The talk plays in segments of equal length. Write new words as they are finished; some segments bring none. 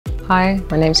Hi,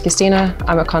 my name is Kirstine.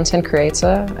 I'm a content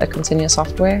creator at Continia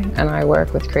software, and I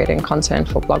work with creating content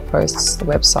for blog posts, the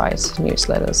website,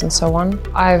 newsletters, and so on.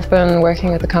 I've been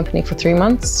working at the company for 3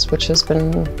 months, which has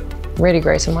been really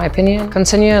great in my opinion.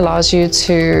 Continia allows you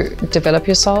to develop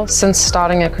yourself. Since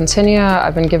starting at Continia,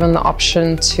 I've been given the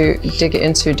option to dig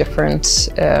into different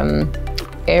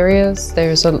areas.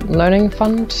 There's a learning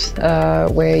fund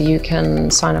where you can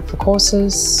sign up for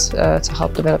courses to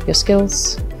help develop your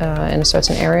skills in a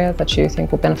certain area that you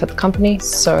think will benefit the company.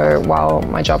 So while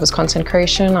my job is content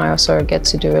creation, I also get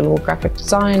to do a little graphic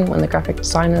design. When the graphic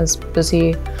designer is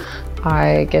busy,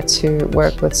 I get to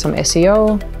work with some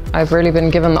SEO. I've really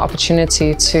been given the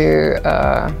opportunity to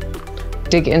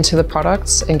dig into the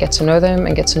products and get to know them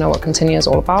and get to know what Continia is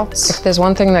all about. If there's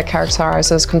one thing that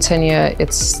characterizes Continia,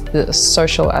 it's the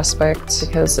social aspect,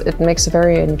 because it makes a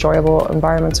very enjoyable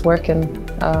environment to work in,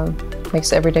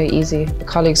 makes every day easy. The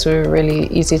colleagues are really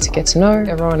easy to get to know.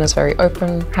 Everyone is very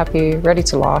open, happy, ready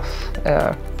to laugh.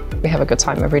 We have a good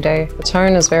time every day. The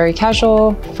tone is very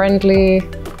casual, friendly.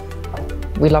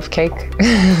 We love cake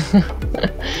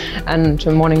and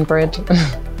morning bread.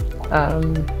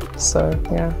 So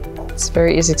yeah. It's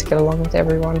very easy to get along with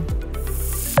everyone.